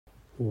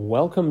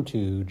Welcome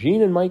to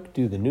Gene and Mike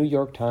do the New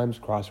York Times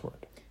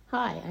crossword.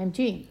 Hi, I'm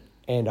Jean.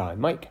 And I'm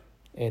Mike.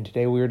 And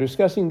today we are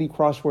discussing the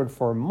crossword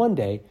for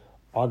Monday,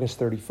 August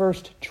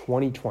 31st,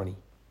 2020.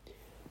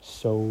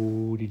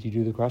 So, did you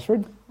do the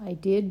crossword? I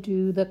did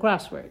do the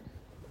crossword.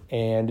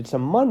 And it's a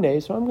Monday,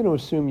 so I'm going to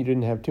assume you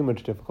didn't have too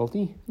much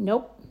difficulty.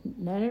 Nope,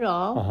 none at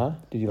all.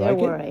 Did you like it?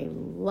 There were a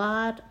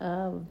lot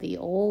of the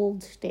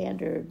old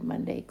standard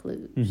Monday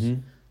clues,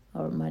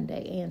 or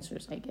Monday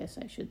answers, I guess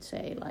I should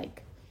say,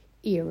 like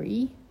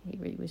Erie.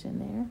 Erie was in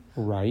there.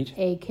 Right.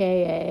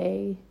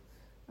 AKA,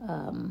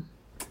 there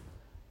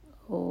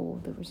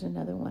was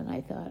another one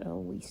I thought,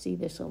 we see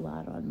this a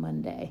lot on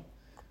Monday.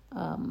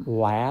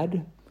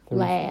 Lad?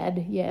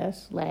 Lad,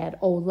 yes. Lad,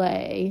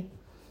 Olay.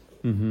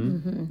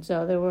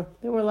 So there were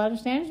a lot of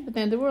standards, but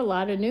then there were a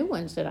lot of new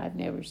ones that I've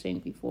never seen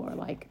before,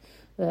 like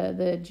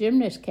the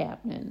gymnast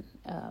captain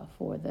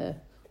for the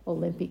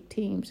Olympic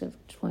teams of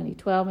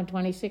 2012 and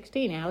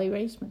 2016, Aly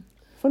Raisman.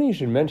 Funny you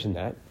should mention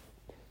that,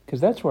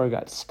 because that's where I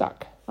got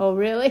stuck. Oh,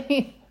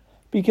 really?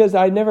 Because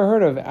I'd never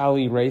heard of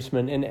Aly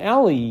Raisman, and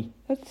Aly,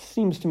 that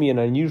seems to me an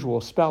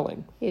unusual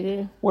spelling. It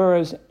is.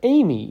 Whereas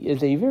Amy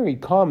is a very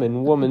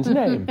common woman's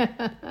name.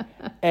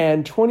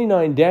 And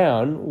 29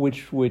 Down,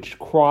 which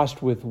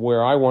crossed with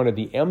where I wanted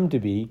the M to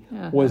be,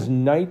 was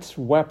Knight's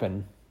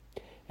Weapon.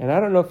 And I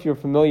don't know if you're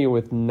familiar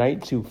with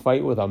knights who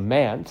fight with a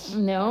manse.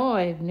 No,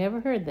 I've never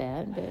heard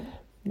that. But...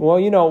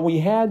 Well, we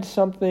had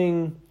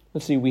something,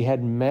 we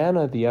had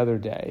manna the other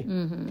day.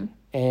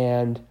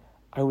 And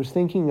I was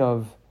thinking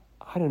of,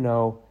 I don't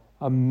know,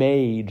 a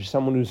mage,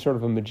 someone who's sort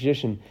of a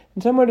magician.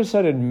 And someone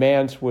decided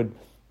manse would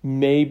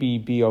maybe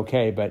be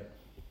okay, but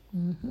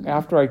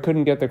after I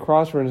couldn't get the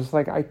crossword, it's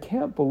like, I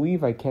can't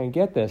believe I can't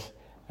get this.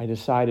 I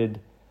decided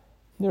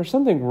there's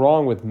something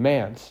wrong with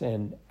manse,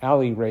 and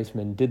Aly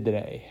Raisman did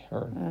today.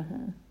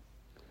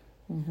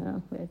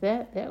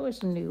 That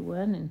was a new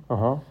one.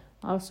 And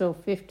also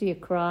 50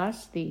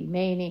 across, the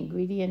main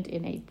ingredient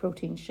in a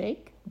protein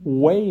shake.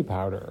 Whey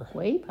powder.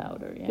 Whey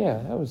powder, yeah.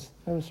 Yeah, that was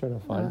sort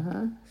of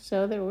fun.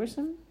 So there were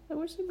some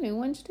new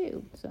ones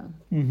too. So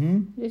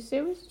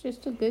it was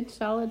just a good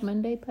solid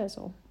Monday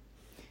puzzle.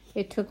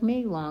 It took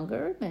me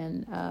longer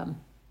than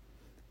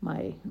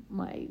my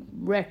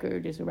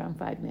record is around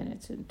 5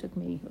 minutes. It took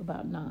me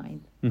about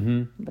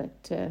 9.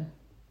 But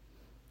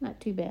not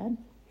too bad.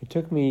 It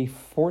took me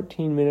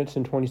 14 minutes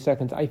and 20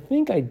 seconds. I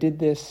think I did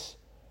this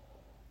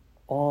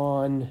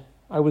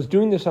I was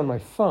doing this on my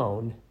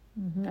phone.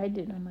 I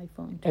did on my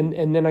phone too.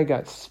 And then I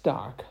got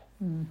stuck.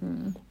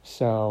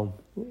 So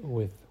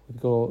with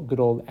good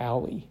old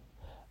Aly.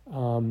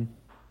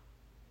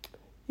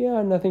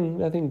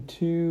 Nothing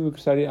too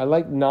exciting. I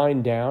like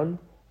 9 Down.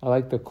 I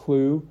like the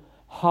clue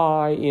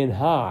high in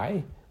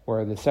high,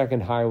 where the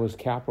second high was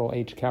capital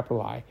H,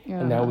 capital I,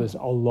 and that was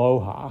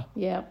aloha.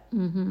 Yep.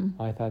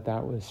 I thought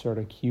that was sort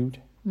of cute.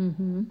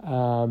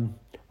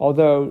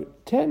 Although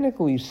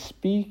technically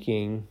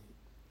speaking,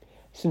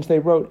 since they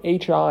wrote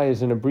HI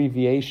as an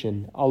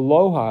abbreviation,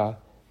 aloha,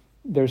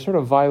 they're sort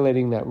of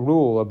violating that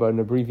rule about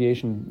an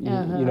abbreviation.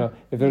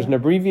 If there's an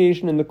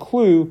abbreviation in the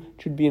clue,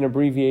 it should be an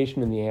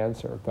abbreviation in the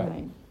answer. But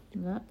right.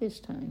 Not this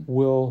time.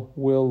 We'll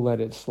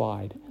let it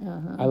slide.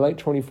 I like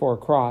 24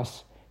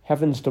 across.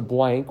 Heavens to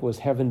blank was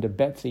heaven to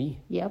Betsy.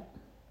 Yep.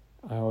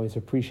 I always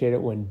appreciate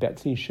it when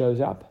Betsy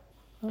shows up.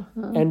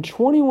 And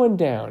 21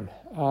 down.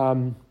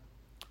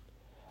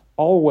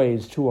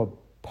 Always to a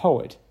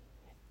poet.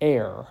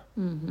 Air.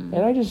 And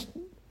I just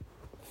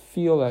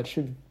feel that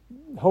should,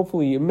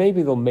 hopefully,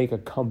 maybe they'll make a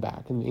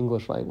comeback in the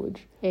English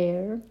language.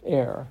 Air.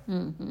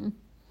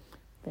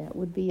 That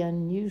would be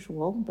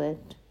unusual, but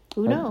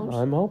who knows?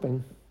 I'm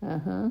hoping.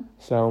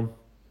 So,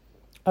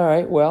 all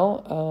right,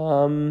 well,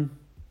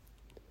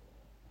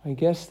 I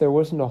guess there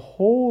wasn't a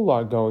whole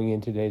lot going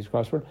in today's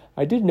crossword.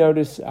 I did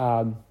notice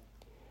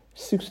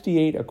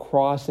 68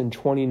 across and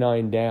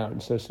 29 down.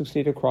 So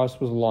 68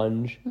 across was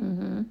lunge,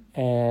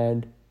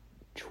 and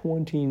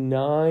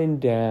 29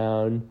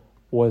 down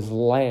was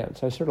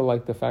lance. I sort of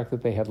like the fact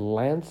that they had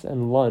lance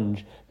and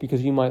lunge,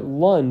 because you might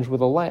lunge with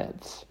a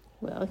lance.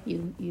 Well,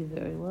 you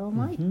very well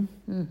might.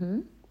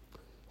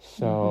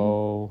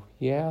 So,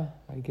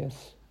 I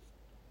guess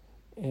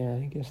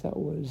that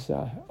was...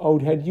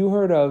 had you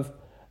heard of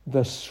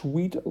The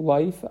Sweet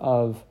Life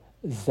of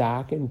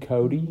Zack and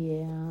Cody?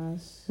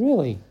 Yes.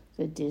 Really? It's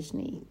a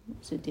Disney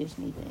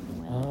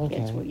thing. Well,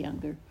 kids were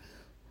younger.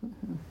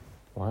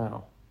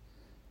 Wow.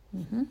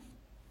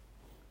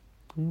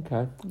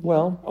 Okay.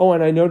 Well,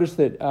 and I noticed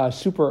that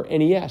Super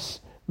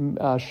NES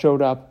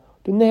showed up.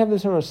 Didn't they have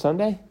this on a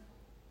Sunday?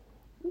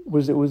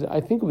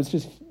 I think it was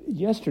just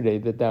yesterday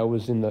that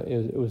was in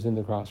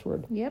the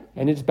crossword. Yep.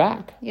 And it's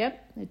back.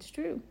 Yep, it's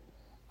true.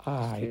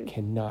 I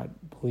cannot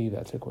believe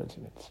that's a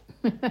coincidence.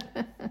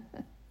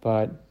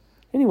 But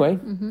anyway,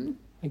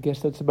 I guess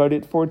that's about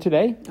it for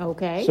today.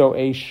 Okay. So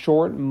a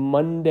short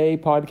Monday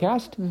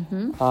podcast.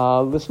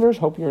 Listeners,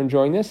 hope you're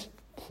enjoying this.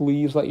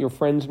 Please let your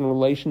friends and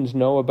relations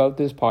know about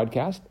this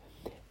podcast.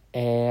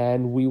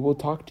 And we will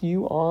talk to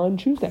you on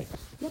Tuesday.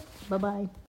 Yep. Bye-bye.